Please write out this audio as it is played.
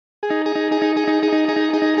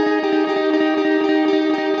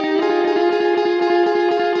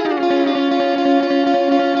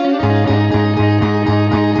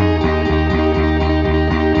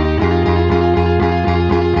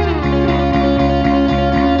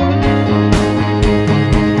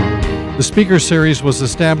The speaker series was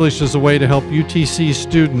established as a way to help UTC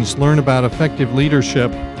students learn about effective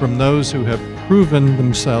leadership from those who have proven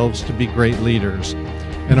themselves to be great leaders.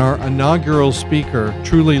 And our inaugural speaker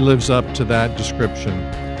truly lives up to that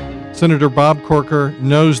description. Senator Bob Corker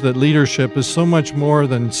knows that leadership is so much more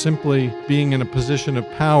than simply being in a position of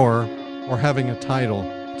power or having a title.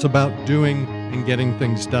 It's about doing and getting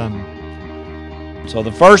things done. So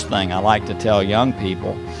the first thing I like to tell young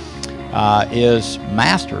people is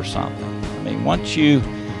master something. I mean, once you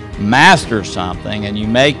master something and you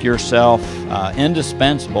make yourself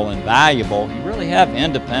indispensable and valuable, you really have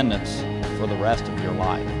independence for the rest of your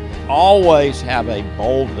life. Always have a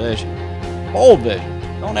bold vision. Bold vision.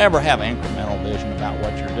 Don't ever have incremental vision about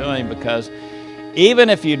what you're doing, because even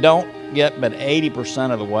if you don't get but 80%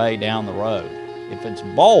 of the way down the road, if it's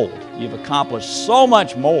bold, you've accomplished so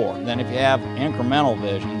much more than if you have incremental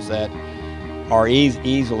visions that are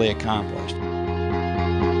easily accomplished.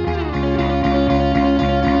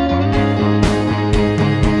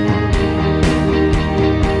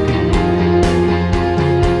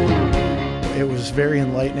 It was very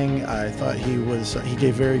enlightening. I thought he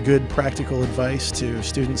gave very good practical advice to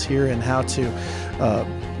students here and how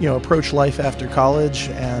to approach life after college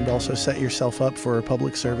and also set yourself up for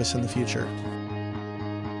public service in the future.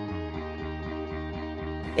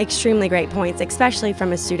 Extremely great points, especially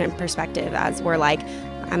from a student perspective, as we're like,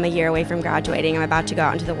 I'm a year away from graduating, I'm about to go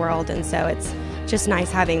out into the world, and so it's just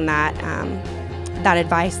nice having that that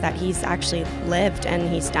advice that he's actually lived and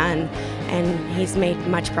he's done, and he's made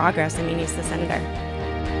much progress. I mean, he's the senator.